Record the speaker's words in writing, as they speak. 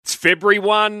February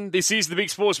 1. This is the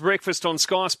Big Sports Breakfast on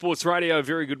Sky Sports Radio.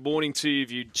 Very good morning to you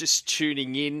if you're just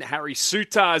tuning in. Harry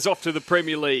Souttar is off to the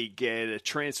Premier League at a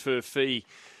transfer fee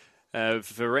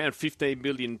of around £15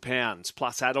 million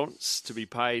plus add-ons to be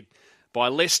paid by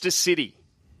Leicester City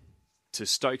to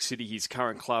Stoke City, his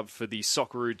current club, for the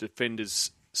Socceroo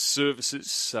Defenders services.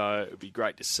 So it would be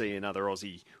great to see another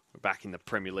Aussie back in the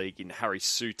Premier League in Harry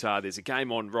Souttar. There's a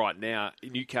game on right now.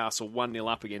 Newcastle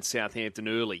 1-0 up against Southampton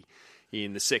early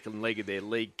in the second leg of their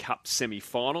League Cup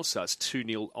semi-final, so it's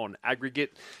 2-0 on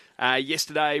aggregate.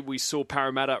 Yesterday, we saw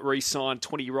Parramatta re-sign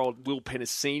 20-year-old Will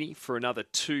Penasini for another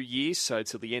 2 years, so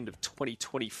till the end of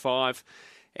 2025.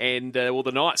 And,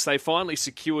 the Knights, they finally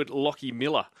secured Lockie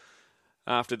Miller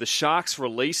after the Sharks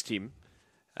released him.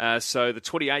 So the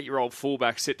 28-year-old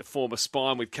fullback set to form a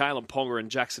spine with Kalen Ponga and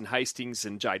Jackson Hastings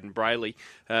and Jaden Brayley.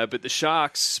 But the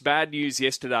Sharks, bad news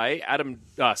yesterday.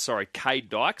 Cade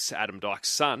Dykes, Adam Dykes'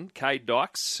 son, Cade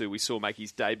Dykes, who we saw make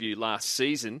his debut last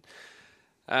season.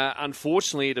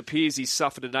 Unfortunately, it appears he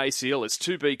suffered an ACL. It's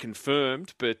to be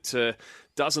confirmed, but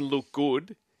doesn't look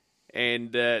good.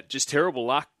 And just terrible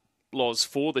luck, Loz,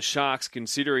 for the Sharks,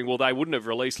 considering, well, they wouldn't have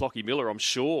released Lockie Miller, I'm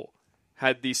sure,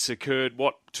 had this occurred,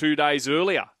 2 days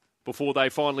earlier before they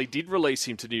finally did release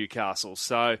him to Newcastle.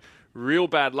 So real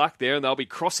bad luck there, and they'll be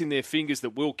crossing their fingers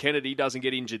that Will Kennedy doesn't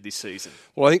get injured this season.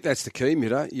 Well, I think that's the key,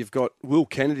 Mitter. You've got Will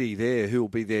Kennedy there who will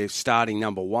be their starting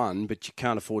number one, but you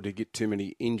can't afford to get too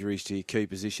many injuries to your key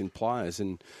position players.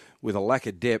 And with a lack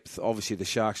of depth, obviously the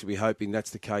Sharks will be hoping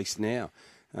that's the case now.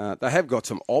 They have got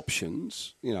some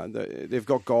options. You know, they've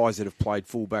got guys that have played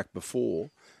fullback before.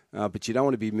 But you don't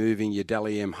want to be moving your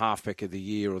Dally M halfback of the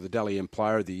year or the Dally M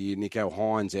player of the year, Nico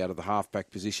Hines, out of the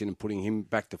halfback position and putting him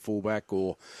back to fullback,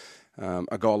 or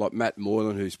a guy like Matt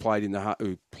Moylan who played in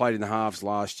the halves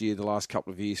last year, the last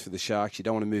couple of years for the Sharks. You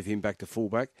don't want to move him back to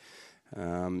fullback.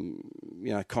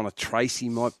 Connor Tracy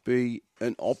might be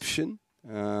an option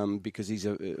because he's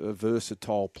a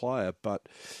versatile player. But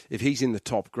if he's in the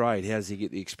top grade, how does he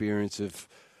get the experience of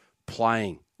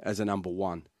playing as a number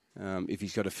one? If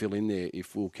he's got to fill in there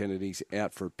if Will Kennedy's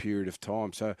out for a period of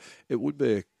time. So it would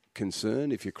be a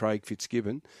concern if you're Craig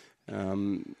Fitzgibbon.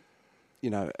 A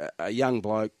young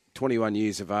bloke, 21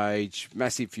 years of age,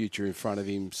 massive future in front of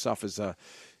him, suffers a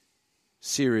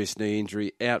serious knee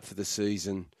injury, out for the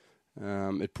season.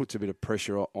 It puts a bit of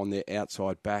pressure on their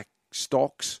outside back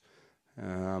stocks,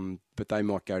 but they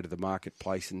might go to the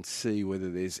marketplace and see whether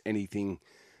there's anything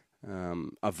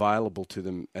available to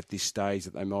them at this stage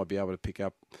that they might be able to pick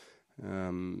up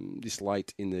this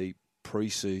late in the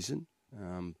pre-season.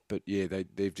 But yeah,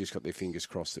 they've just got their fingers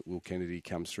crossed that Will Kennedy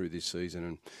comes through this season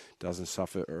and doesn't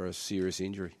suffer a serious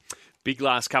injury. Big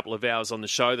last couple of hours on the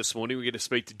show this morning. We're going to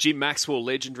speak to Jim Maxwell,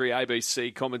 legendary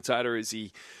ABC commentator, as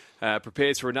he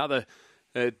prepares for another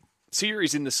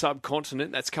series in the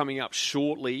subcontinent. That's coming up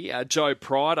shortly. Joe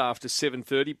Pride after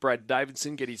 7:30. Brad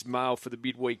Davidson get his mail for the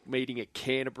midweek meeting at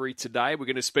Canterbury today. We're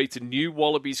going to speak to new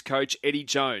Wallabies coach Eddie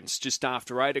Jones just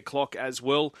after 8 o'clock as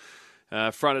well.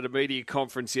 Fronted a media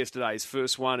conference yesterday. His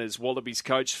first one as Wallabies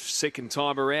coach, second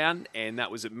time around, and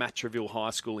that was at Matraville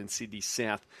High School in Sydney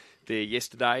South there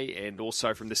yesterday. And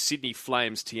also from the Sydney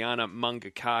Flames, Tiana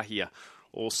Mungakahia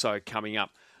also coming up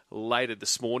later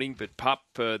this morning. But Pup,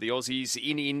 the Aussies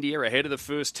in India ahead of the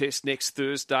first test next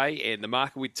Thursday, and the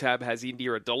market with Tab has India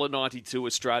 $1.92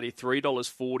 Australia,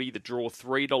 $3.40, the draw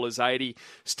 $3.80.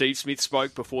 Steve Smith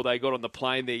spoke before they got on the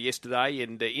plane there yesterday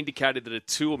and indicated that a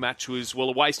tour match was,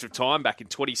 a waste of time back in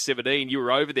 2017. You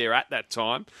were over there at that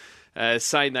time,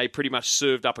 saying they pretty much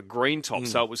served up a green top,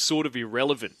 so it was sort of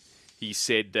irrelevant, he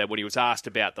said, when he was asked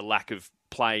about the lack of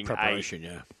playing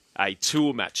a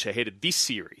tour match ahead of this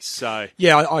series. So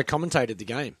yeah, I commentated the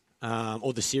game,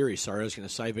 or the series, sorry, I was going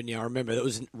to say. But yeah, I remember there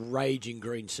was a raging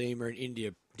green seamer and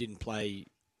India didn't play.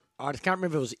 I can't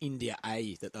remember if it was India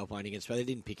A that they were playing against, but they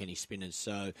didn't pick any spinners.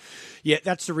 So yeah,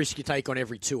 that's the risk you take on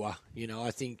every tour. You know,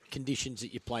 I think conditions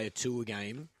that you play a tour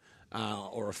game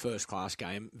or a first-class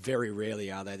game, very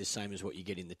rarely are they the same as what you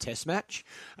get in the test match.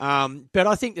 But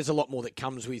I think there's a lot more that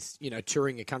comes with,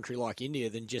 touring a country like India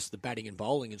than just the batting and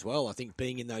bowling as well. I think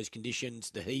being in those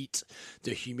conditions, the heat,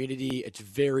 the humidity, it's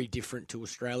very different to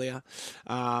Australia.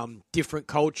 Different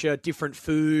culture, different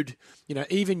food.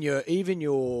 Even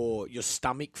your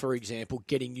stomach, for example,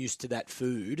 getting used to that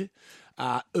food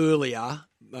earlier,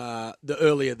 the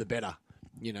earlier the better.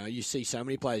 You see so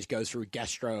many players go through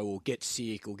gastro or get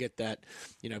sick or get that,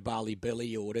 barley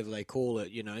belly or whatever they call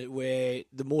it, where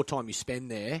the more time you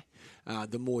spend there,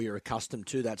 the more you're accustomed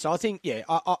to that. So I think,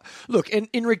 look,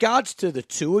 in regards to the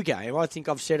tour game, I think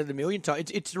I've said it a million times,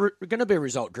 it's going to be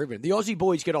result driven. The Aussie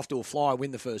boys get off to a flyer,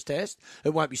 win the first test,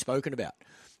 it won't be spoken about.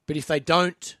 But if they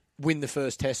don't win the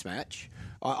first Test match,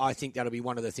 I think that'll be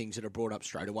one of the things that are brought up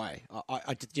straight away.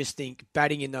 I just think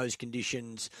batting in those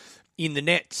conditions, in the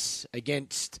nets,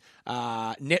 against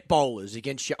net bowlers,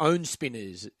 against your own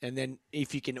spinners, and then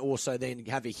if you can also then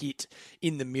have a hit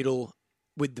in the middle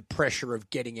with the pressure of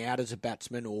getting out as a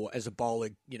batsman or as a bowler,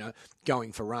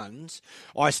 going for runs,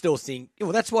 I still think,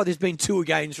 that's why there's been tour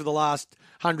games for the last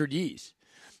 100 years.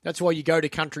 That's why you go to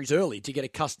countries early, to get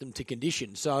accustomed to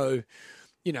conditions. So,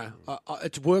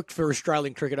 it's worked for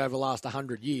Australian cricket over the last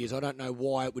 100 years. I don't know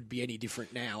why it would be any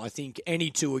different now. I think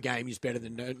any tour game is better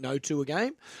than no tour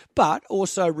game, but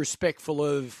also respectful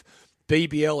of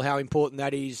BBL, how important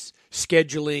that is,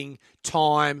 scheduling,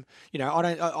 time.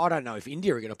 I don't know if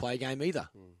India are going to play a game either.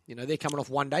 They're coming off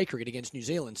one-day cricket against New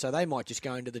Zealand, so they might just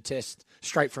go into the test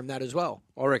straight from that as well.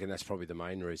 I reckon that's probably the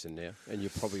main reason now, and you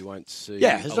probably won't see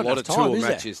a lot of tour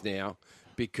matches now,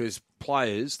 because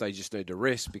players, they just need to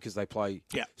rest because they play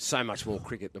so much more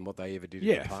cricket than what they ever did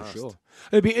in the past. For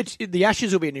sure. The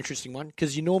Ashes will be an interesting one,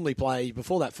 because you normally play,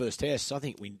 before that first test, I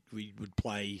think we would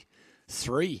play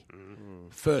 3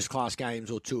 first-class games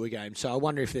or tour games. So I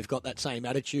wonder if they've got that same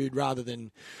attitude rather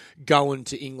than going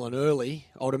to England early.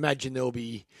 I would imagine there'll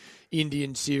be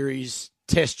Indian series,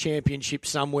 Test Championship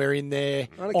somewhere in there,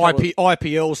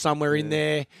 IPL somewhere in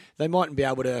there. They mightn't be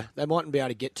able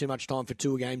to get too much time for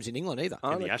tour games in England either.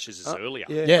 And the Ashes is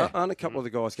earlier. Aren't a couple of the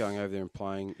guys going over there and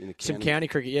playing in some county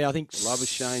cricket? Yeah, I think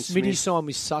Smitty signed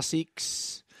with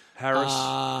Sussex.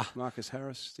 Marcus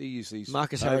Harris. He usually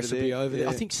Marcus Harris will be over there.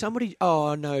 I think somebody.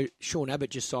 Oh no, Sean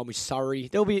Abbott just signed with Surrey.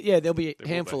 There'll be a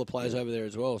handful of players over there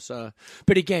as well. So,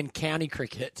 but again, county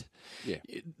cricket. Yeah.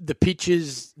 The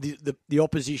pitches, the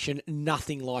opposition,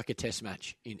 nothing like a Test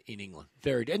match in England.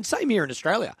 And same here in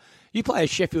Australia. You play a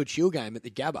Sheffield Shield game at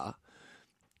the Gabba.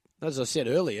 As I said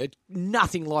earlier,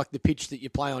 nothing like the pitch that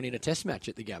you play on in a Test match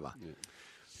at the Gabba. Yeah.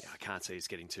 I can't see us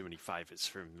getting too many favours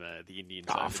from the Indians.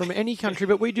 From any country,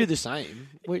 but we do the same.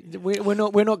 We're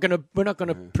not going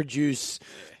to produce,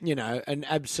 an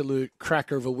absolute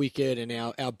cracker of a wicket and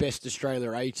our best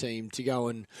Australia A team to go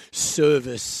and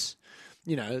service,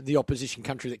 the opposition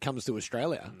country that comes to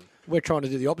Australia. We're trying to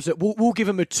do the opposite. We'll give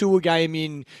them a tour game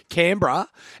in Canberra,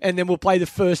 and then we'll play the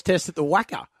first test at the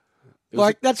Wacker.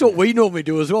 That's what we normally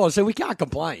do as well. So we can't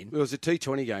complain. There was a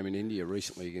T20 game in India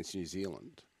recently against New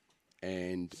Zealand,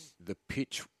 and the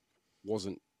pitch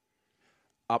wasn't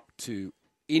up to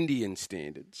Indian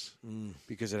standards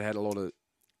because it had a lot of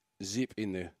zip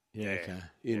in the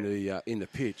in the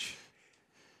pitch.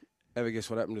 Ever guess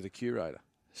what happened to the curator?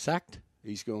 Sacked.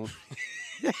 He's gone.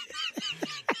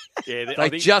 They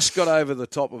just got over the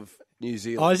top of New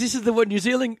Zealand. Oh, this is the one New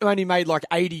Zealand only made like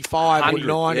 85 or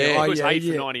 90. Yeah. It was 8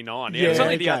 for 99. Yeah, it was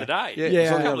only the other day.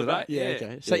 Yeah, on the other day.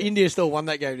 Okay. So India still won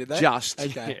that game, did they? Just.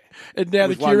 Okay. And now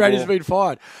the curator's been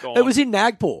fired. It was in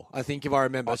Nagpur, I think, if I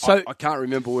remember. I can't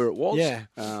remember where it was. Yeah.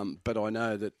 But I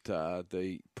know that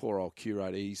the poor old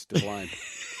curator, he's to blame.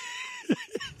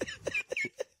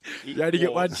 You only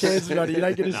get one chance, buddy. You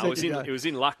don't get a second go. It was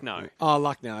in Lucknow. Oh,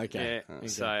 Lucknow, okay. Yeah.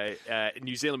 So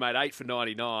New Zealand made 8 for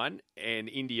 99 and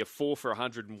India 4 for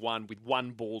 101 with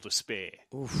 1 ball to spare.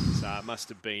 Oof. So it must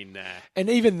have been... and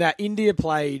even that, India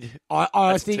played...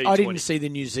 I think T20. I didn't see the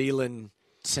New Zealand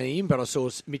team, but I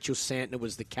saw Mitchell Santner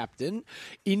was the captain.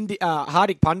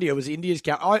 Hardik Pandya was India's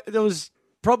captain. There was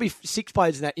probably 6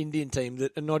 players in that Indian team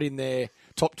that are not in their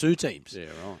top 2 teams. Yeah,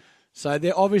 right. So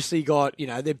they're obviously got,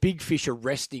 their big fish are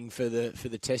resting for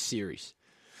the Test series.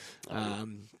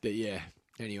 But yeah,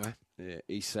 anyway. Yeah,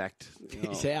 he's sacked.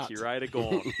 He's out. Curator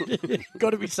gone. Got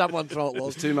to be someone's fault.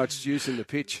 There's too much juice in the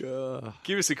pitch.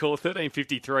 Give us a call,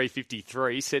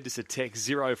 1353-53. Send us a text,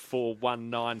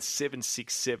 0419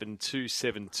 767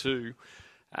 272.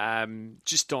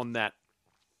 Just on that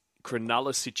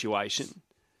Cronulla situation.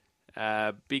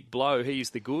 Big blow.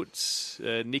 He's the goods.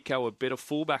 Nico, a better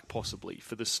fullback possibly.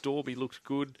 For the Storm, he looked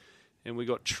good. And we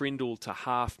got Trindle to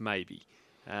half maybe.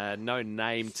 No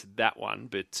name to that one,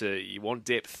 but you want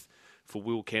depth for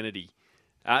Will Kennedy.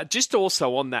 Just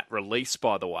also on that release,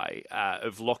 by the way,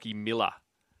 of Lockie Miller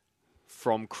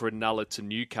from Cronulla to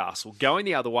Newcastle, going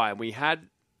the other way. And we had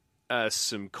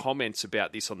some comments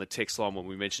about this on the text line when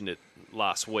we mentioned it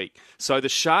last week. So the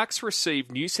Sharks received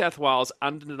New South Wales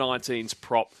under-19s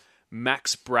prop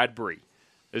Max Bradbury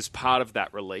as part of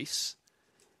that release.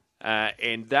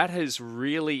 And that has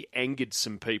really angered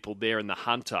some people there in the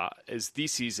Hunter, as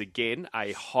this is, again,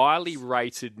 a highly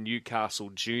rated Newcastle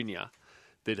junior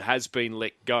that has been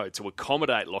let go to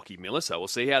accommodate Lockie Miller. So we'll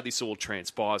see how this all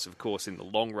transpires, of course, in the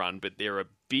long run. But there are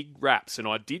big raps. And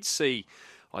I did see,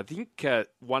 I think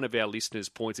one of our listeners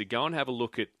pointed, go and have a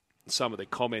look at some of the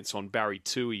comments on Barry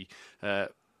Toohey,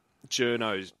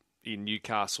 Journo's in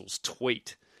Newcastle's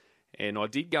tweet. And I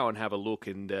did go and have a look,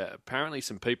 and apparently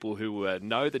some people who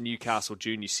know the Newcastle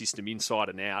junior system inside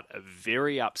and out are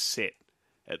very upset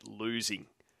at losing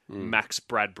Max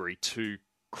Bradbury to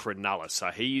Cronulla. So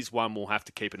he is one we'll have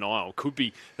to keep an eye on.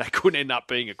 That could end up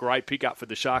being a great pickup for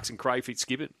the Sharks and Craig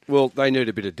Fitzgibbon. Well, they need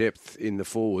a bit of depth in the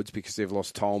forwards because they've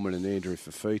lost Tolman and Andrew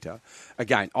Fafita.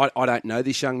 Again, I don't know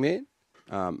this young man,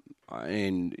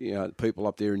 and people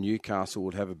up there in Newcastle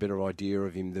would have a better idea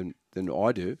of him than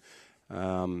I do.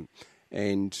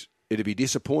 And it'd be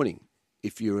disappointing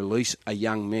if you release a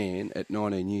young man at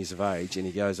 19 years of age and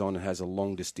he goes on and has a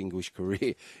long, distinguished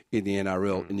career in the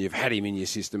NRL and you've had him in your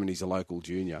system and he's a local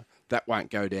junior. That won't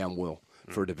go down well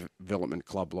for a development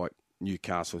club like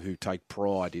Newcastle who take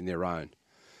pride in their own.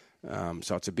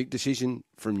 So it's a big decision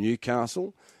from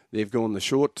Newcastle. They've gone the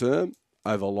short term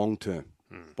over long term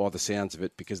by the sounds of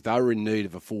it because they were in need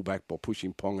of a fullback by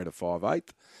pushing Ponga to 5'8".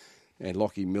 And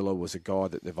Lockie Miller was a guy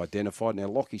that they've identified. Now,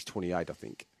 Lockie's 28, I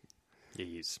think.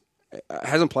 He is.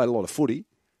 Hasn't played a lot of footy,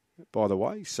 by the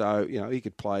way. So, he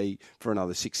could play for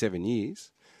another 6-7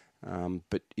 years.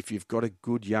 But if you've got a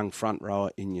good young front rower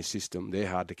in your system, they're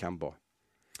hard to come by.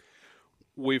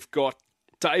 We've got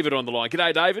David on the line.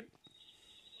 G'day, David.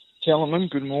 Gentlemen,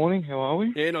 good morning. How are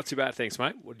we? Yeah, not too bad. Thanks,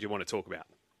 mate. What do you want to talk about?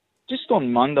 Just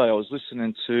on Monday, I was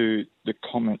listening to the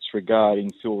comments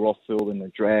regarding Phil Rothfield and the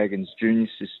Dragons junior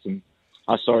system.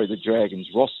 The Dragons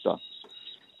roster.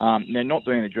 Now, not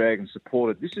being a Dragons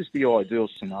supporter, this is the ideal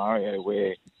scenario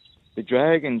where the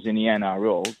Dragons and the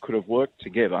NRL could have worked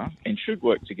together and should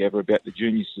work together about the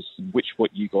junior system, which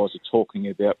what you guys are talking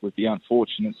about with the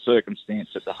unfortunate circumstance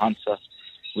at the Hunter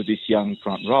with this young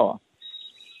front rower.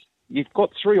 You've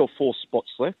got 3 or 4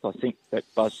 spots left. I think that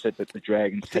Buzz said that the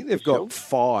Dragons. I think they've got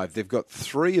 5. They've got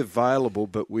 3 available,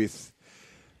 but with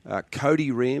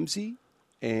Cody Ramsey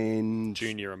and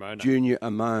Junior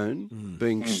Amone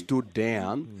being stood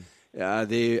down,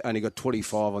 they've only got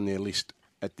 25 on their list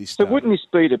at this So stage. wouldn't this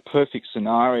be the perfect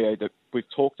scenario that we've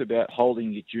talked about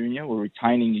holding your junior or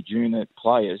retaining your junior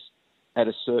players at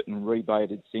a certain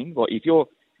rebated thing? Like if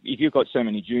you've got so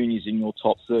many juniors in your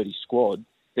top 30 squad,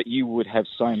 that you would have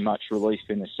so much relief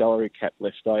in the salary cap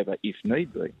left over if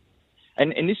need be.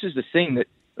 And this is the thing that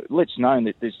let's know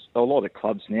that there's a lot of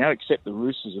clubs now, except the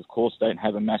Roosters, of course, don't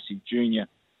have a massive junior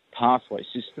pathway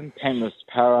system. Penrith,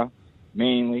 Para,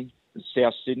 Manly,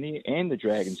 South Sydney and the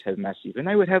Dragons have massive. And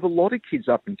they would have a lot of kids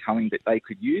up and coming that they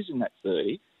could use in that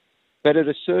 30, but at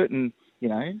a certain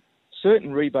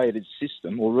rebated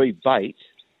system or rebate,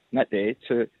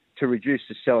 to reduce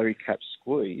the salary cap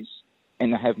squeeze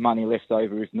and to have money left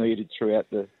over if needed throughout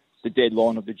the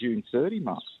deadline of the June 30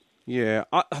 mark. Yeah,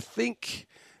 I think,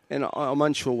 and I'm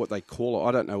unsure what they call it.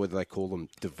 I don't know whether they call them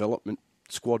development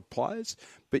squad players,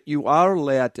 but you are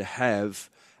allowed to have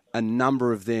a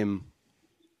number of them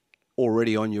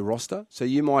already on your roster. So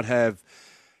you might have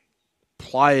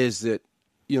players that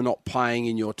you're not paying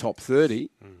in your top 30,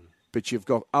 but you've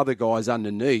got other guys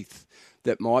underneath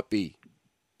that might be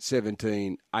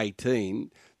 17,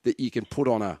 18 that you can put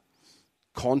on a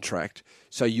contract.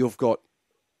 So you've got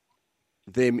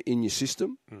them in your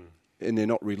system and they're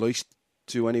not released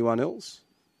to anyone else.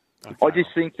 Okay. I just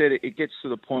think that it gets to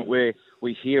the point where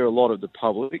we hear a lot of the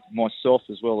public, myself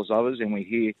as well as others, and we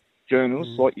hear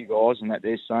journalists like you guys, and that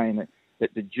they're saying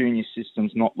that the junior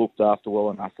system's not looked after well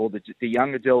enough, or the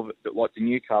younger delver, like the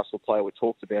Newcastle player we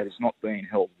talked about, is not being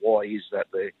held. Why is that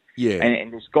there? Yeah.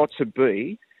 And there's got to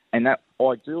be, and that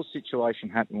ideal situation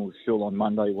happened with Phil on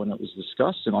Monday when it was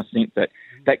discussed, and I think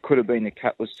that could have been the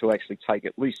catalyst to actually take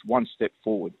at least one step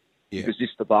forward. Yeah. Because this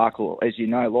debacle, as you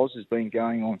know, Loz, has been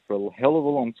going on for a hell of a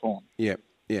long time. Yeah,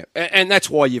 yeah. And that's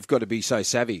why you've got to be so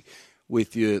savvy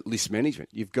with your list management.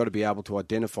 You've got to be able to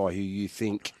identify who you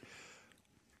think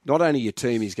not only your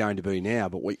team is going to be now,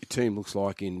 but what your team looks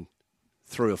like in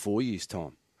 3 or 4 years'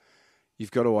 time.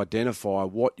 You've got to identify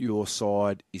what your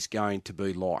side is going to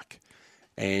be like.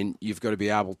 And you've got to be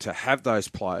able to have those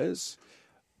players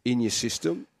in your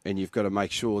system, and you've got to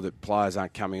make sure that players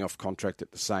aren't coming off contract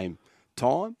at the same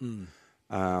time.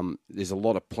 There's a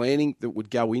lot of planning that would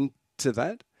go into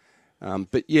that.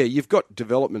 But, yeah, you've got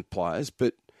development players,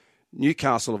 but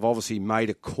Newcastle have obviously made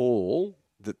a call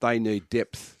that they need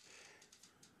depth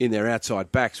in their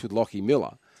outside backs with Lockie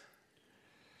Miller.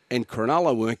 And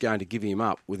Cronulla weren't going to give him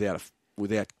up without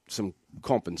some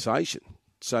compensation.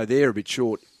 So they're a bit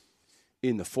short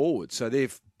in the forward. So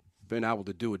they've been able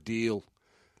to do a deal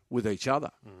with each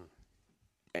other.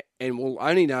 And we'll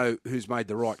only know who's made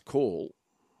the right call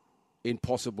in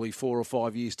possibly 4 or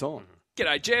 5 years' time.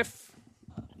 G'day, Jeff.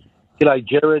 G'day,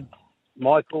 Jared,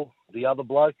 Michael, the other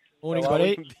bloke. Morning,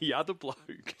 buddy. The other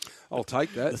bloke. I'll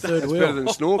take that. third It's wheel. better than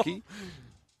Snorky.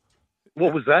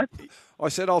 What was that? I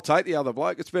said I'll take the other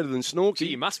bloke. It's better than Snorky. Gee,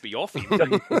 you must be off him.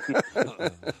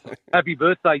 Happy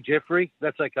birthday, Jeffrey.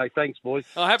 That's okay. Thanks, boys.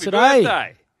 Oh, happy Today.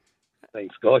 birthday.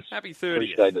 Thanks, guys. Happy 30th.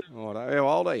 Appreciate it. Oh, how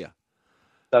old are you?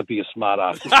 Don't be a smart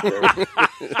ass.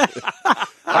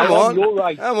 Come on. I'm your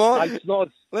age. Come on. Hey,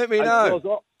 Snods. Let me Hey, know.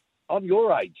 Snods, I'm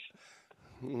your age.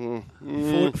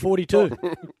 42.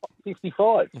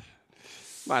 55.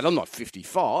 Mate, I'm not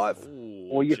 55.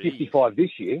 Or you're 55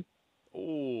 this year.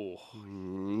 Oh,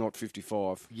 Not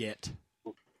 55. Yet.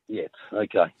 Yes.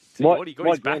 Okay. what, he got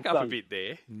his back up a grandson- bit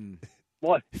there.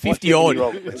 My 50 odd.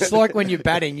 7-year-old It's like when you're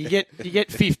batting, you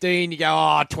get 15, you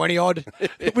go, 20 odd.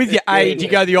 With your age, you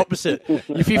go the opposite.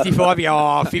 You're 55, you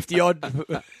go, 50 odd.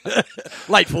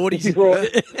 Late 40s.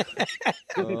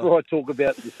 Before I talk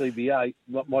about the CBA,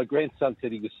 my grandson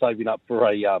said he was saving up for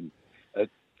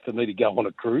for me to go on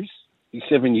a cruise. He's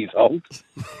 7 years old.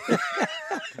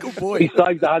 Good He boy.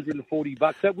 saved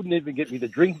 $140. That wouldn't even get me the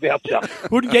drink voucher.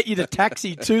 Wouldn't get you to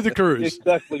taxi to the cruise.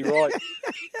 Exactly right.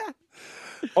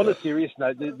 On a serious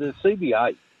note, the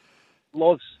CBA,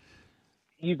 Loz,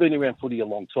 you've been around footy a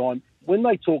long time. When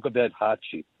they talk about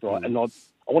hardship, right, and I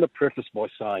want to preface by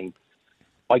saying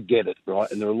I get it, right,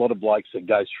 and there are a lot of blokes that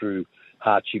go through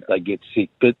hardship, they get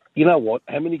sick. But you know what?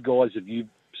 How many guys have you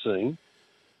seen,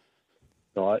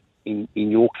 right, in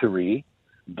your career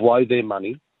blow their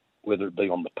money, whether it be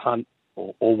on the punt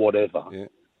or whatever? Yeah.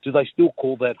 Do they still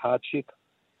call that hardship?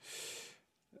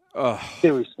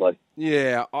 Seriously.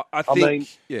 Yeah, I think.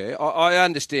 I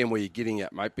understand where you're getting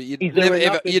at, mate. But you'd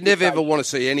never ever want to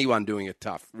see anyone doing it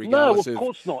tough, regardless of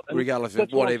course not. And regardless of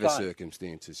that's what I'm whatever saying.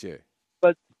 circumstances. Yeah.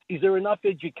 But is there enough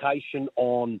education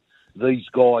on these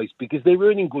guys because they're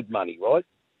earning good money, right?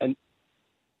 And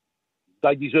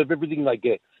they deserve everything they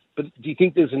get. But do you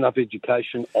think there's enough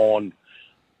education on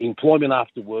employment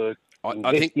after work?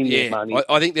 I think their money?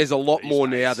 I think there's a lot more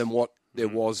now than what there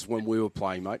was when we were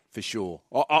playing, mate, for sure.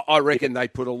 I reckon they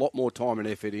put a lot more time and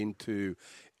effort into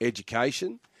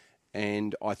education,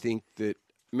 and I think that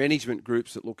management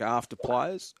groups that look after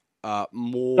players are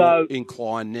more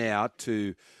inclined now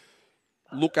to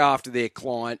look after their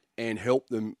client and help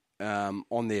them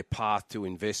on their path to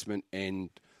investment and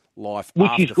life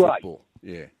after football.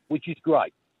 Yeah, which is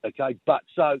great. Okay, but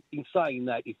so in saying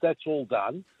that, if that's all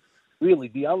done, really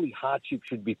the only hardship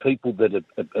should be people that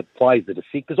are players that are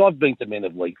sick. Because I've been to men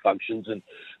of league functions, and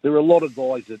there are a lot of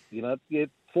guys that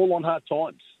fall on hard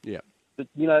times. Yeah, but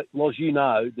Loz,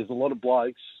 there's a lot of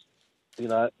blokes,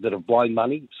 that have blown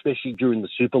money, especially during the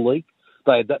Super League.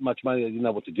 They had that much money, they didn't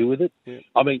know what to do with it. Yeah.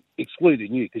 I mean,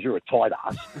 excluding you because you're a tight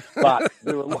ass. But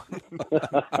there are a lot.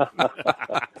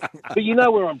 But you know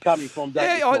where I'm coming from,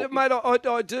 don't you? Mate,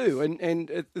 I do. And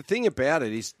the thing about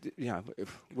it is,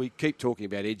 we keep talking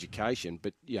about education,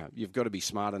 but you've got to be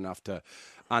smart enough to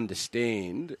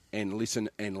understand and listen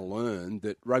and learn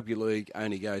that rugby league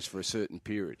only goes for a certain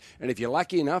period. And if you're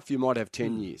lucky enough, you might have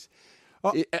 10 years.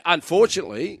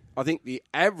 Unfortunately, I think the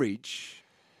average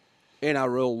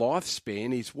NRL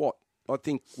lifespan is what? I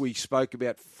think we spoke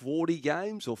about 40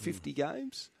 games or 50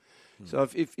 games. So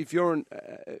if you're an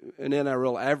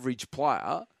NRL average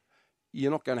player,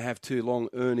 you're not going to have too long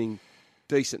earning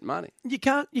decent money. You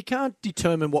can't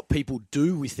determine what people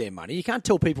do with their money. You can't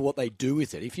tell people what they do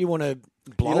with it. If you want to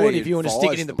blow it, if you want to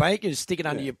stick it in the bank and stick it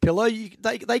under your pillow,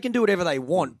 they can do whatever they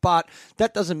want. But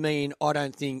that doesn't mean I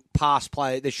don't think past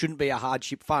players, there shouldn't be a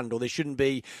hardship fund or there shouldn't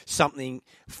be something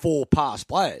for past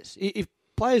players. If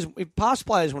past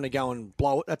players want to go and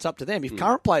blow it, that's up to them. If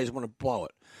current players want to blow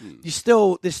it, there's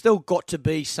still got to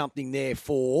be something there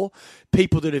for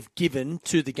people that have given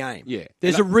to the game. Yeah.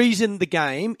 There's a reason the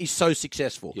game is so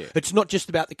successful. Yeah. It's not just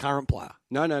about the current player.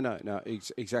 No,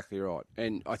 exactly right.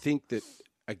 And I think that,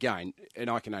 again, and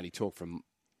I can only talk from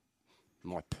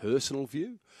my personal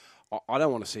view, I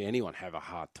don't want to see anyone have a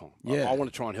hard time. Yeah. I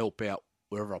want to try and help out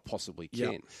wherever I possibly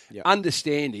can. Yep.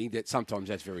 Understanding that sometimes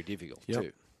that's very difficult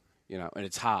too. And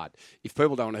it's hard. If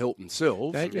people don't want to help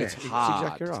themselves, it's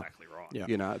hard. Exactly right.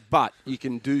 Yeah. But you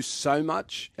can do so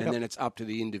much, and then it's up to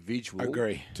the individual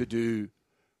to do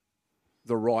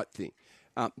the right thing.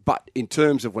 But in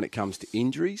terms of when it comes to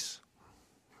injuries,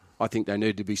 I think they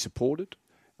need to be supported.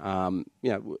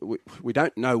 We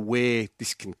don't know where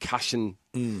this concussion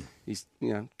is,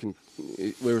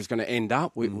 where it's going to end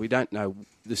up. We don't know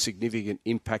the significant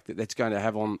impact that's going to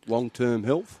have on long-term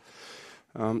health.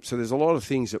 So there's a lot of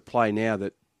things at play now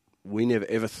that we never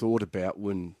ever thought about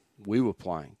when we were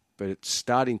playing. But it's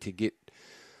starting to get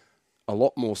a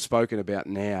lot more spoken about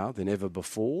now than ever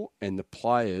before, and the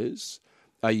players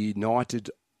are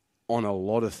united on a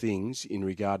lot of things in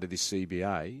regard to this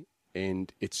CBA,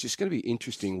 and it's just going to be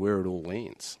interesting where it all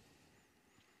lands.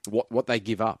 What they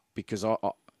give up, because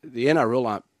the NRL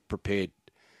aren't prepared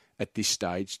at this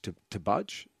stage to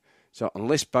budge. So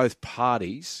unless both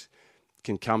parties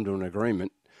can come to an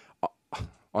agreement,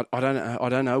 I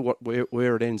don't know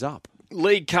where it ends up.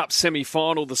 League Cup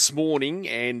semi-final this morning,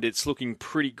 and it's looking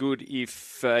pretty good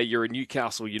if you're a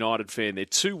Newcastle United fan. They're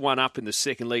 2-1 up in the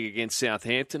second leg against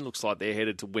Southampton. Looks like they're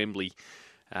headed to Wembley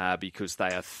because they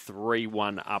are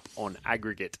 3-1 up on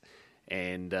aggregate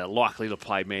and likely to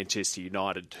play Manchester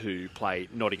United, who play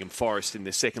Nottingham Forest in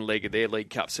the second leg of their League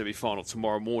Cup semi-final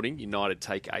tomorrow morning. United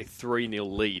take a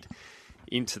 3-0 lead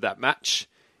into that match,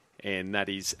 and that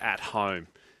is at home.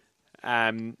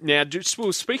 Now, just, we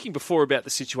were speaking before about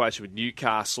the situation with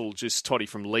Newcastle. Just Toddy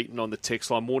from Leeton on the text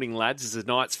line. Morning, lads. As a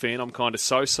Knights fan, I'm kind of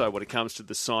so-so when it comes to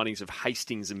the signings of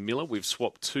Hastings and Miller. We've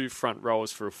swapped 2 front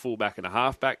rowers for a fullback and a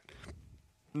halfback.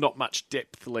 Not much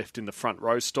depth left in the front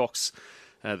row stocks.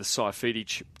 The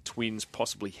Saifidi twins,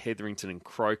 possibly Hetherington and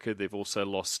Croker. They've also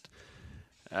lost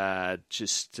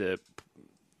just a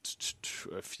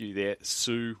few there.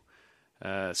 Sue,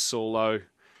 Solo.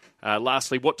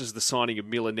 Lastly, what does the signing of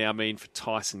Miller now mean for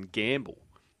Tyson Gamble?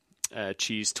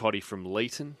 Cheers, Toddy from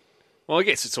Leeton. Well, I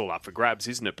guess it's all up for grabs,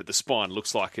 isn't it? But the spine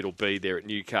looks like it'll be there at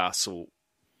Newcastle.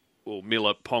 Well,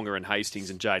 Miller, Ponga and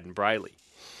Hastings and Jaden Brayley.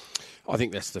 I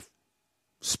think that's the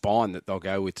spine that they'll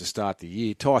go with to start the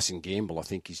year. Tyson Gamble, I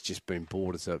think, he's just been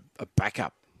bought as a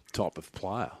backup type of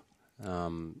player.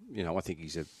 I think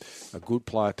he's a good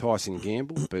player, Tyson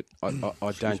Gamble, but I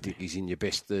don't think he's in your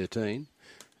best 13.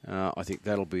 I think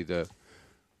that'll be the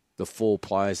 4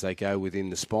 players they go within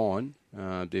the spine.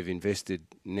 They've invested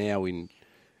now in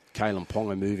Kalen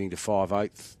Ponga moving to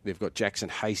 5/8. They've got Jackson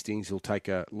Hastings who'll take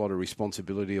a lot of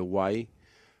responsibility away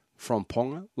from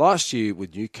Ponga. Last year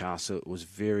with Newcastle, it was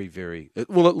it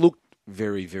looked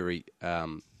very, very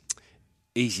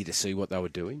easy to see what they were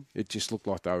doing. It just looked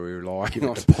like they were relying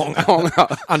on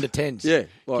Ponga. Under 10s. Yeah,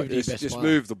 like just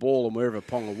move the ball, and wherever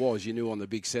Ponga was, you knew on the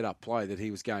big setup play that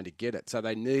he was going to get it. So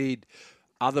they need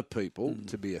other people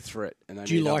to be a threat. And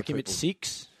do you like him at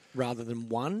 6 rather than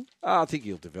 1? I think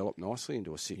he'll develop nicely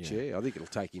into a 6. Yeah, I think it'll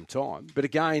take him time. But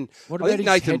again, what I about think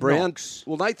Nathan Brown. knocks?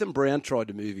 Well, Nathan Brown tried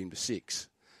to move him to 6,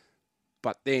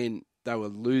 but then they were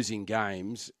losing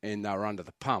games and they were under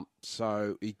the pump,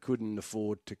 so he couldn't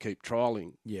afford to keep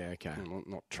trialling. Yeah, okay. Well,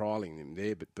 not trialling him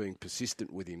there, but being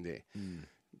persistent with him there.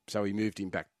 So he moved him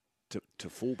back to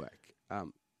fullback.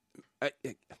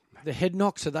 The head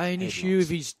knocks, are they an issue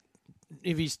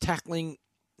if he's tackling,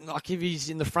 like if he's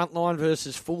in the front line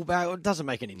versus fullback? It doesn't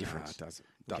make any difference. No, it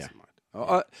doesn't, Okay.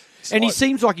 mate. He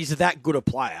seems like he's that good a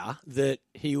player that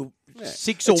he'll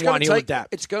 6 or 1 he'll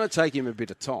adapt. It's going to take him a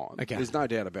bit of time. Okay. There's no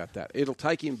doubt about that. It'll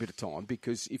take him a bit of time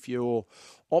because if you're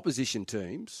opposition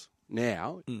teams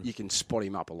now, you can spot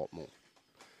him up a lot more.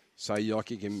 So you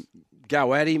can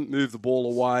go at him, move the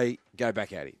ball away, go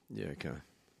back at him. Yeah, okay.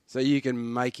 So you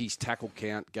can make his tackle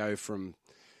count go from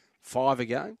 5 a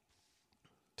game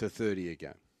to 30 a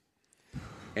game.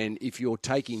 And if you're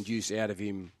taking juice out of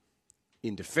him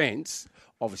in defence,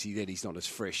 obviously then he's not as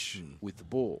fresh with the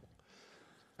ball.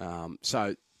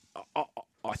 So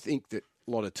I think that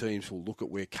a lot of teams will look at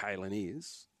where Kalen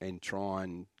is and try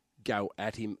and go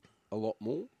at him a lot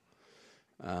more.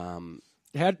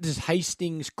 How does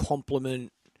Hastings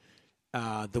complement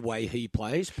the way he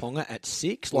plays, Ponga, at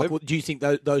 6? Like, do you think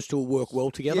those two will work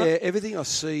well together? Yeah, everything I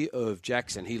see of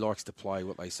Jackson, he likes to play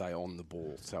what they say on the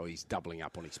ball. So he's doubling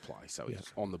up on his play. So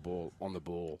he's on the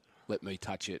ball, let me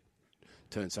touch it,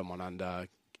 turn someone under,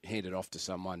 hand it off to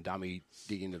someone, dummy,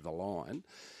 dig into the line.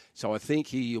 So I think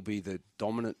he'll be the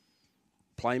dominant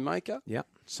playmaker. Yeah.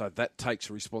 So that takes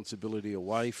responsibility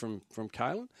away from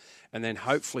Kalen. And then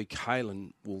hopefully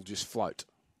Kalen will just float.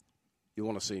 You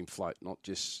want to see him float, not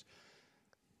just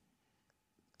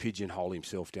pigeonhole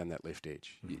himself down that left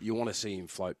edge. You want to see him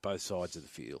float both sides of the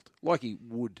field, like he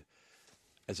would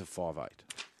as a 5'8",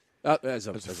 as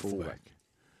a fullback.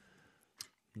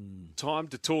 Time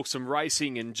to talk some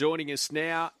racing, and joining us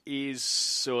now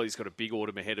is, he's got a big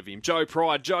autumn ahead of him, Joe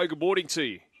Pride. Joe, good morning to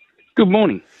you. Good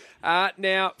morning.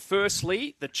 Now,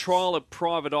 firstly, the trial of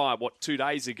Private Eye, 2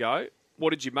 days ago? What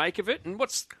did you make of it, and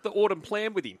what's the autumn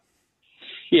plan with him?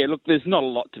 Yeah, look, there's not a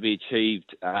lot to be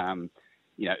achieved,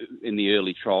 in the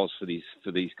early trials for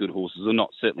these good horses, or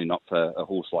certainly not for a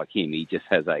horse like him. He just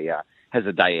has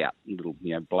a day out,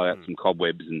 blow out some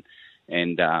cobwebs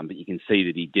but you can see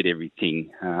that he did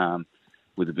everything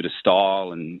with a bit of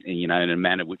style and in a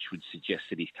manner which would suggest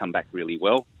that he's come back really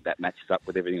well. That matches up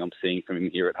with everything I'm seeing from him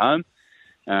here at home.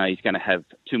 He's going to have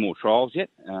 2 more trials yet.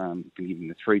 I'm going to give him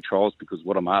the 3 trials because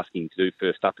what I'm asking him to do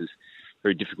first up is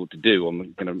very difficult to do.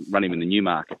 I'm going to run him in the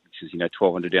Newmarket, which is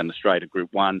 1,200 down the straight at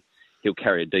Group 1. He'll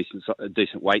carry a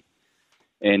decent weight,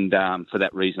 and for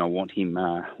that reason, I want him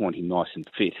nice and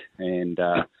fit. And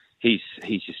he's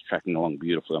just tracking along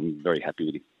beautifully. I'm very happy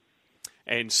with him.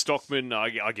 And Stockman,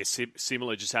 I guess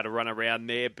similar, just had a run around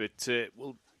there, but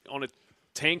on a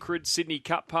Tancred Sydney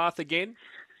Cup path again.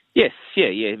 Yes,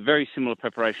 yeah. Very similar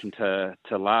preparation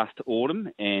to last autumn,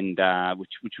 and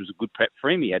which was a good prep for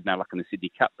him. He had no luck in the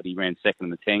Sydney Cup, but he ran second in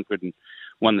the Tancred and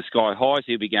won the Sky High. So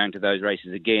he'll be going to those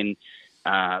races again.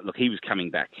 Look, he was coming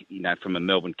back, from a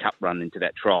Melbourne Cup run into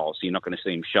that trial, so you're not going to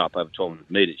see him show up over 1,200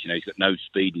 metres. He's got no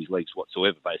speed in his legs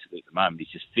whatsoever, basically, at the moment. He's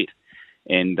just fit.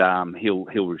 And he'll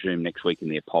resume next week in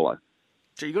the Apollo.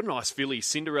 So you got a nice filly,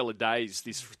 Cinderella Days,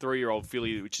 this 3-year-old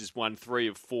filly, which has won 3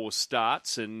 of 4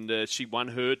 starts, and she won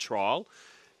her trial,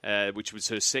 which was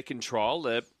her second trial.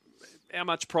 How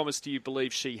much promise do you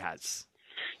believe she has?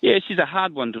 Yeah, she's a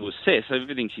hard one to assess.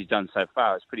 Everything she's done so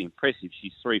far is pretty impressive.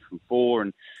 She's 3 from 4,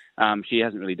 and she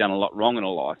hasn't really done a lot wrong in her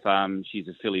life. She's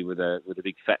a filly with a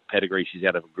big fat pedigree. She's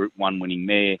out of a Group 1 winning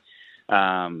mare.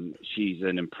 She's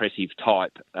an impressive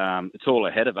type. It's all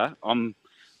ahead of her. I'm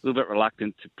a little bit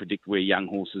reluctant to predict where young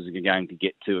horses are going to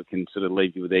get to. It can sort of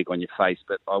leave you with egg on your face.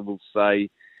 But I will say,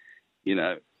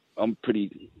 I'm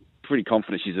pretty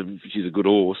confident she's a good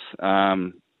horse.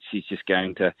 She's just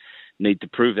going to need to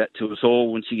prove that to us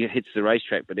all when she hits the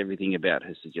racetrack. But everything about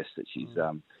her suggests that she's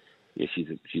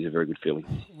a very good filly.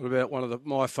 What about one of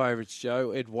my favourites,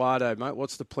 Joe, Eduardo, mate?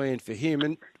 What's the plan for him?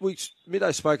 And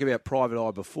Middo spoke about Private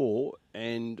Eye before,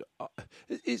 and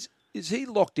is he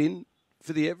locked in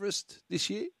for the Everest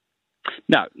this year?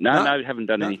 No, haven't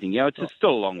done anything yet. It's still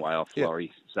a long way off,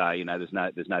 Laurie. So there's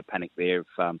no panic there.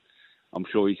 If, I'm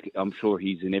sure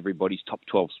he's in everybody's top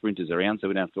 12 sprinters around, so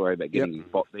we don't have to worry about getting his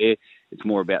spot there. It's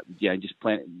more about just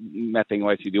mapping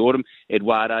away through the autumn.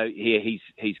 Eduardo,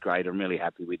 he's great. I'm really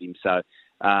happy with him. So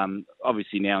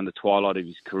obviously now in the twilight of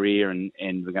his career, and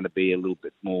we're going to be a little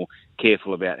bit more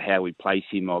careful about how we place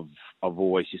him. I've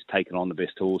always just taken on the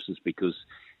best horses because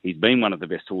he's been one of the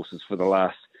best horses for the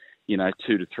last 2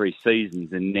 to 3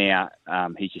 seasons, and now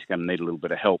he's just going to need a little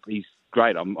bit of help. He's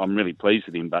great. I'm really pleased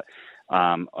with him, but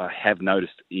I have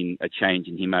noticed a change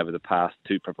in him over the past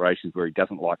 2 preparations where he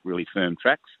doesn't like really firm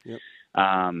tracks. Yep.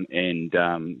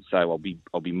 So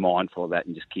I'll be mindful of that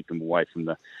and just keep him away from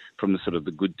the sort of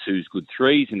the good 2s, good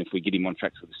 3s. And if we get him on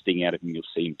tracks with a sting out of him, you'll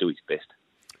see him do his best.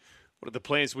 What are the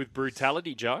plans with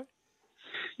Brutality, Joe?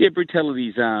 Yeah,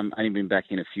 Brutality's only been back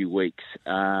in a few weeks.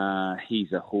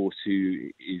 He's a horse who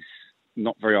is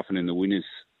not very often in the winners'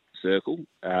 circle,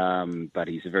 but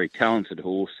he's a very talented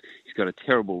horse. He's got a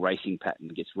terrible racing pattern,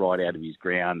 gets right out of his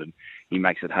ground, and he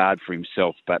makes it hard for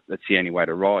himself, but that's the only way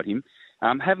to ride him.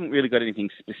 Haven't really got anything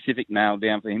specific nailed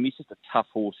down for him. He's just a tough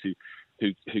horse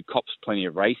who cops plenty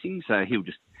of racing, so he'll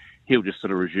just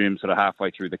sort of resume sort of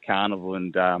halfway through the carnival,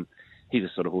 and he's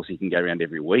a sort of horse he can go around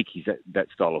every week. He's that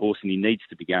style of horse, and he needs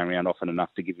to be going around often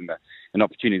enough to give him an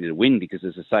opportunity to win, because,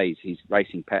 as I say, his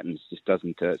racing patterns just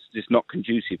doesn't. It's just not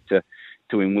conducive to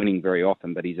him winning very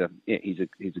often. But he's a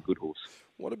good horse.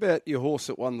 What about your horse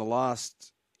that won the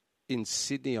last in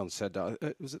Sydney on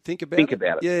Saturday? Was it Think About It? Think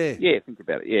About It. Yeah, Think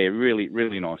About It. Yeah, really,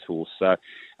 really nice horse. So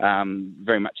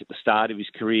very much at the start of his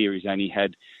career, he's only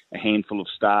had a handful of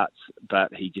starts,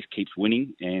 but he just keeps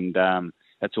winning, and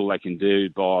that's all they can do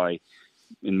by,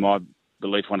 in my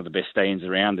belief, one of the best stands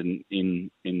around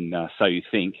in So You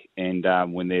Think.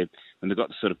 And when they've got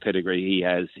the sort of pedigree he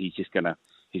has, he's going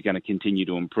to continue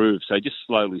to improve. So just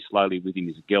slowly with him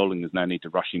as a gelding. There's no need to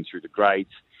rush him through the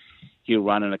grades. He'll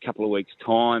run in a couple of weeks'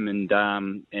 time, and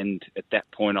at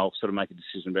that point I'll sort of make a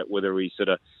decision about whether we sort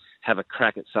of have a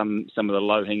crack at some of the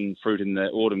low-hanging fruit in the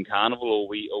autumn carnival, or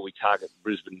we target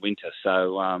Brisbane winter.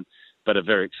 So, but a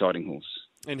very exciting horse.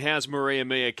 And how's Maria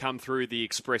Mia come through the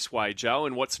expressway, Joe,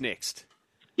 and what's next?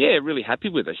 Yeah, really happy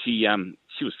with her. She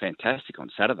was fantastic on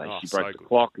Saturday. She broke the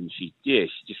clock, and she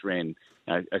just ran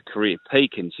a career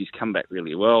peak, and she's come back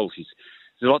really well. There's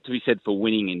a lot to be said for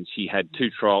winning, and she had 2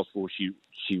 trials before she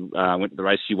went to the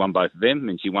race. She won both of them,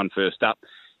 and she won first up.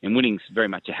 And winning's very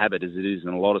much a habit, as it is in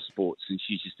a lot of sports, and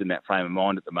she's just in that frame of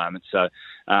mind at the moment. So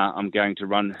I'm going to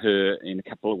run her in a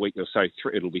couple of weeks, or so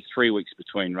it'll be 3 weeks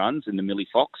between runs in the Millie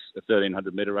Fox, a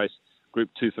 1,300-metre race, Group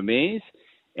 2 for mares,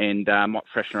 and I might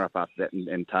freshen her up after that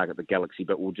and target the Galaxy.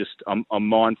 But I'm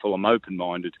mindful, I'm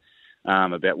open-minded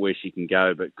about where she can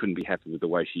go, but couldn't be happy with the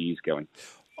way she is going.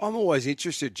 I'm always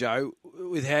interested, Joe,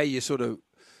 with how you sort of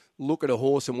look at a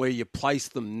horse and where you place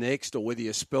them next, or whether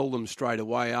you spell them straight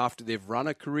away after they've run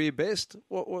a career best.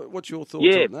 What's your thoughts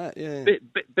on that? Yeah,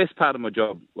 best part of my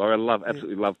job. Like, I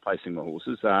absolutely love placing my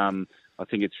horses. I I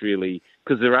think it's really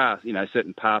because there are,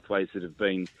 certain pathways that have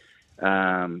been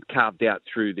carved out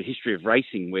through the history of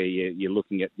racing, where you're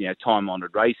looking at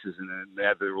time-honoured races, and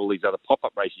now there are all these other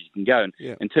pop-up races you can go. And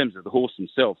in terms of the horse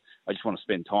themselves, I just want to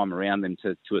spend time around them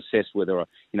to assess whether what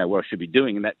I should be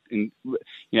doing, and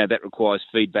that requires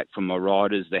feedback from my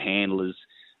riders, the handlers,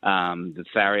 the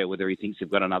farrier, whether he thinks they've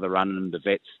got another run in them, the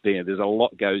vets. There's a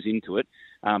lot goes into it.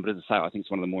 But as I say, I think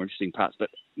it's one of the more interesting parts. But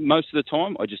most of the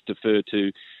time, I just defer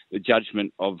to the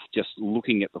judgment of just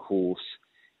looking at the horse.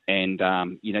 And,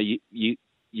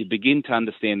 you begin to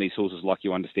understand these horses like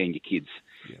you understand your kids.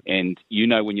 Yeah. And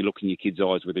when you look in your kid's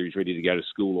eyes whether he's ready to go to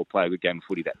school or play a good game of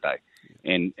footy that day.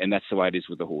 Yeah. And that's the way it is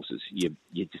with the horses. You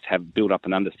just have built up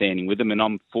an understanding with them. And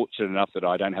I'm fortunate enough that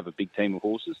I don't have a big team of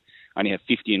horses. I only have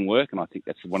 50 in work, and I think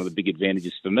that's one of the big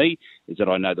advantages for me, is that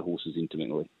I know the horses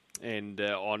intimately. And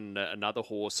on another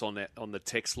horse on the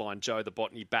text line, Joe, the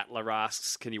Botany Battler,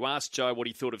 asks, can you ask Joe what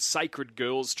he thought of Sacred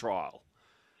Girls Trial?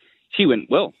 She went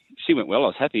well. I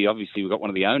was happy. Obviously, we've got one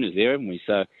of the owners there, haven't we?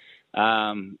 So,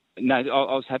 no,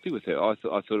 I was happy with her. I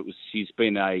thought she's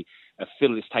been a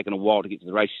filly. It's taken a while to get to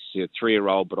the race. She's a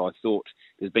 3-year-old, but I thought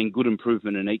there's been good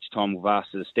improvement in each time we've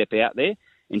asked her to step out there,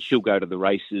 and she'll go to the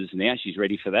races now. She's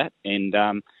ready for that, and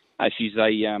she's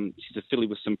a filly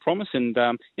with some promise, and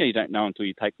you don't know until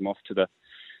you take them off to the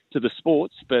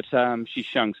sports, but she's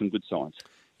showing some good signs.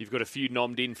 You've got a few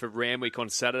nommed in for Randwick on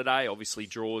Saturday. Obviously,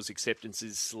 draws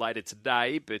acceptances later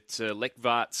today, but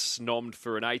Lekvart's nommed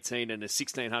for an 18 and a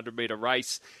 1,600-metre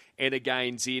race.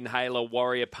 Entergain's in, Halo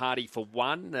Warrior, Party for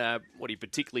One. What are you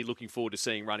particularly looking forward to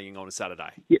seeing running on a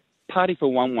Saturday? Yeah, Party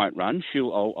for One won't run.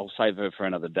 I'll save her for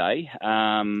another day.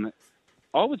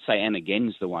 I would say Anna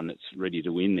Gen's the one that's ready to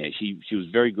win there. She was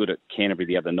very good at Canterbury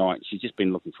the other night. She's just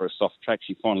been looking for a soft track.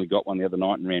 She finally got one the other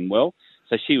night and ran well.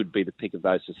 So she would be the pick of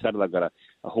those. So Saturday I've got a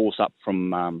horse up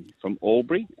from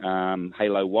Albury,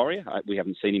 Halo Warrior. We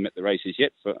haven't seen him at the races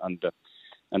yet under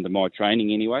my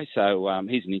training anyway. So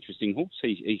he's an interesting horse.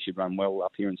 He should run well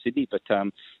up here in Sydney. But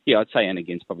I'd say Anna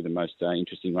Gen's probably the most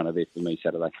interesting runner there for me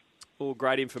Saturday. All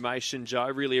great information, Joe.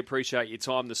 Really appreciate your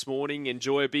time this morning.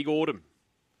 Enjoy a big autumn.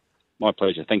 My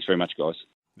pleasure. Thanks very much, guys.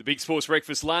 The Big Sports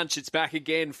Breakfast Lunch, it's back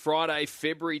again Friday,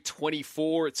 February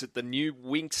 24. It's at the new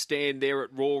Wink stand there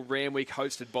at Royal Randwick,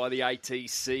 hosted by the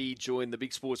ATC. Join the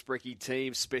Big Sports Brekkie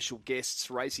team, special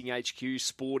guests, Racing HQ,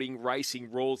 Sporting,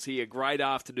 Racing Royalty. A great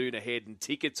afternoon ahead, and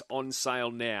tickets on sale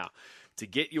now. To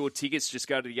get your tickets, just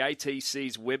go to the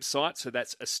ATC's website, so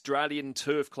that's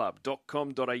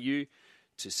australianturfclub.com.au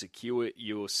to secure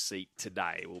your seat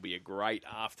today. It will be a great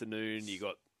afternoon. You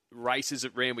got races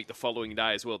at Randwick the following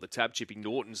day as well. The tab chipping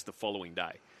Norton's the following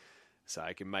day. So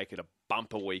it can make it a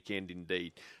bumper weekend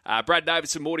indeed. Brad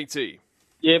Davidson, morning to you.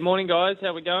 Yeah, morning guys.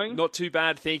 How we going? Not too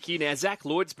bad, thank you. Now, Zach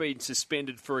Lloyd's been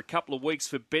suspended for a couple of weeks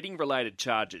for betting-related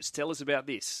charges. Tell us about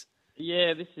this.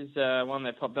 Yeah, this is one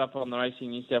that popped up on the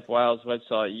Racing New South Wales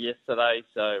website yesterday.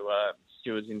 So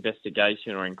Stewart's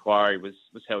investigation or inquiry was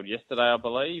held yesterday, I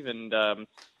believe, and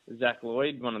Zach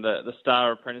Lloyd, one of the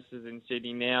star apprentices in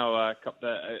Sydney now, copped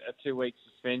a 2-week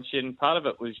suspension. Part of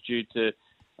it was due to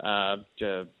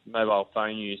mobile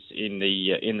phone use in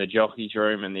the jockey's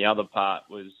room, and the other part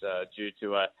was due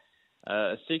to a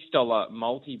 $6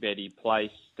 multi-bet he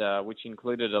placed, which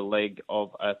included a leg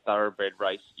of a thoroughbred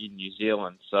race in New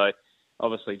Zealand. So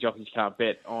obviously jockeys can't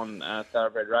bet on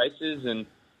thoroughbred races, and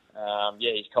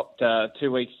he's copped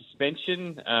 2-week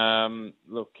suspension. The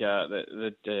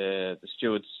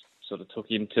stewards sort of took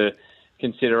into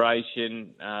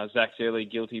consideration Zach's early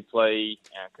guilty plea,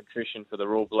 contrition for the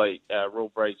rule breach,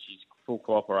 his full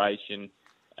cooperation,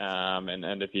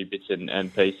 and a few bits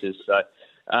and pieces. So,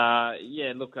 I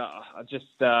just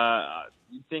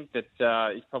think that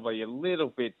he's probably a little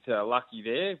bit lucky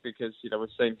there, because we've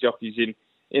seen jockeys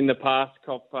in the past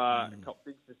cop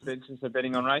big suspensions for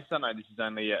betting on race. I know this is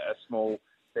only a small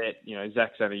bet.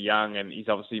 Zach's only young, and he's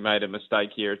obviously made a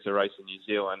mistake here. It's a race in New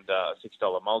Zealand, a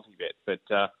 $6 multi-bet. But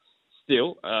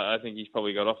still, I think he's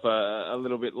probably got off a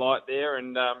little bit light there,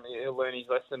 and he'll learn his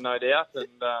lesson, no doubt, and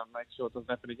make sure it doesn't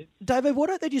happen again. David, why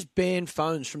don't they just ban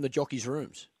phones from the jockeys'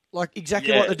 rooms? Like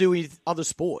exactly what they do with other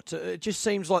sports. It just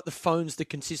seems like the phone's the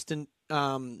consistent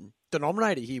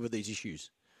denominator here with these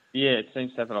issues. Yeah, it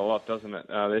seems to happen a lot, doesn't it?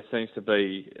 There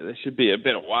should be a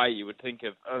better way, you would think,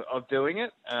 of doing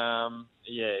it. I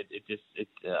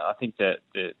think that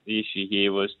the issue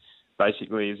here was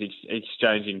basically he's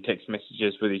exchanging text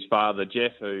messages with his father,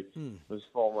 Jeff, who was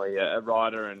formerly a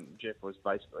rider, and Jeff was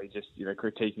basically just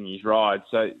critiquing his ride.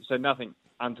 So nothing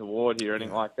untoward here or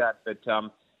anything like that. But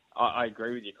I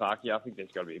agree with you, Clarkie. I think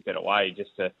there's got to be a better way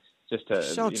just to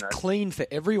so it's clean for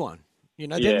everyone. You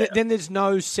know, Yeah. then there's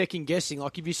no second guessing.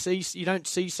 Like if you don't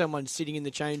see someone sitting in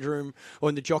the change room or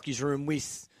in the jockey's room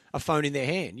with a phone in their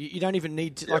hand. You don't even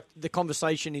need to, like, the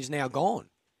conversation is now gone.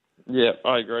 Yeah,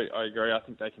 I agree. I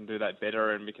think they can do that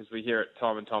better, and because we hear it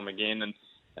time and time again, and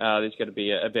there's got to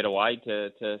be a better way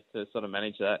to sort of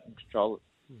manage that and control it.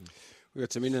 We've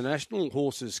got some international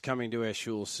horses coming to our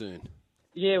shores soon.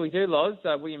 Yeah, we do, Loz.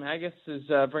 William Haggis is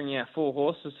bringing out 4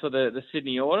 horses for the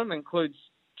Sydney Autumn, includes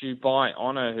Dubai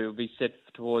Honour, who will be set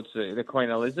towards the Queen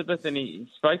Elizabeth. And he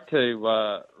spoke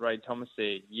to Ray Thomas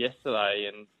there yesterday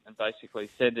and basically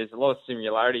said there's a lot of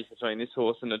similarities between this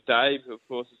horse and a Dave, who, of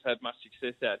course, has had much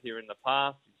success out here in the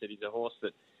past. He said he's a horse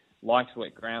that likes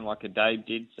wet ground like a Dave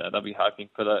did, so they'll be hoping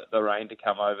for the rain to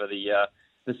come over the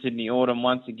Sydney Autumn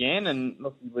once again. And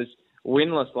look, he was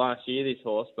winless last year, this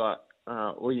horse, but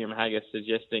William Haggis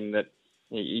suggesting that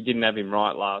he didn't have him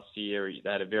right last year. They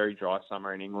had a very dry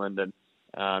summer in England, and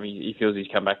he feels he's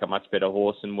come back a much better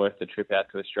horse and worth the trip out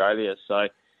to Australia. So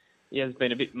he has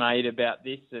been a bit made about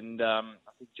this, and I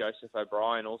think Joseph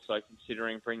O'Brien also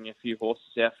considering bringing a few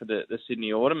horses out for the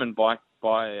Sydney Autumn and by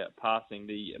passing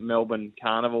the Melbourne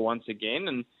Carnival once again.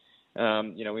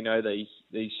 And we know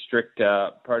these strict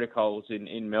protocols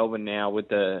in Melbourne now with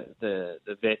the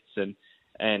vets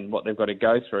and what they've got to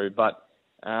go through. But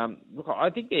look, I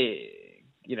think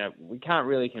we can't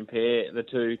really compare the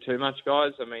two too much,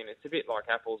 guys. I mean, it's a bit like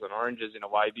apples and oranges in a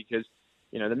way because,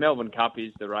 the Melbourne Cup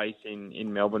is the race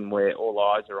in Melbourne where all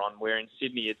eyes are on, where in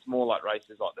Sydney it's more like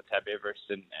races like the Tab Everest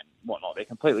and whatnot. They're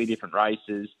completely different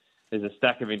races. There's a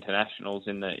stack of internationals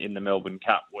in the Melbourne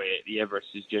Cup where the Everest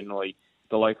is generally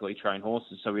the locally trained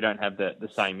horses, so we don't have the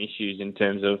same issues in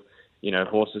terms of,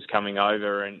 horses coming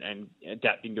over and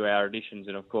adapting to our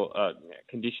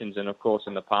conditions. And of course,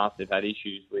 in the past, they've had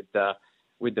issues with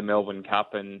the Melbourne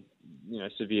Cup and,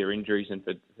 severe injuries and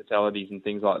fatalities and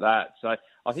things like that. So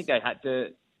I think they had to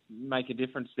make a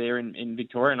difference there in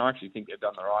Victoria, and I actually think they've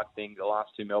done the right thing. The last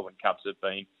 2 Melbourne Cups have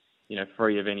been,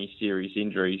 free of any serious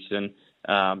injuries. And,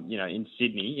 in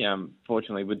Sydney,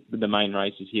 fortunately, with the main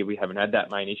races here, we haven't had that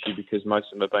main issue because most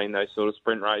of them have been those sort of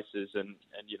sprint races and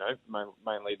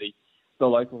mainly the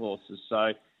local horses.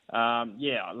 So,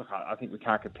 look, I think we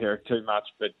can't compare it too much,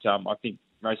 but I think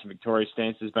Racing Victoria's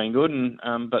stance has been good,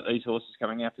 but these horses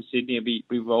coming out for Sydney will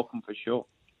be welcome for sure.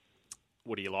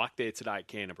 What do you like there today at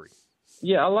Canterbury?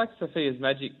 Yeah, I like Sophia's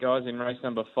Magic, guys, in race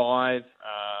number 5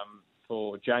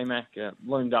 for J-Mac.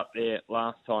 Loomed up there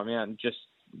last time out and just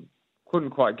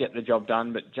couldn't quite get the job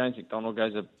done, but James McDonald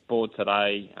goes aboard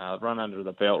today, run under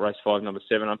the belt, race 5, number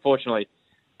 7. Unfortunately,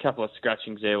 a couple of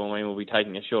scratchings there will mean we'll be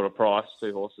taking a shorter price.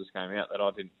 2 horses came out that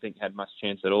I didn't think had much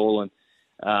chance at all, and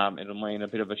it'll mean a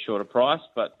bit of a shorter price,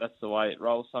 but that's the way it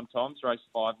rolls sometimes. Race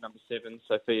 5, number 7,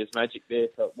 Sophia's Magic there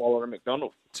for Waller and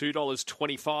McDonald.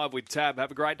 $2.25 with Tab.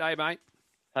 Have a great day, mate.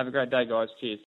 Have a great day, guys. Cheers.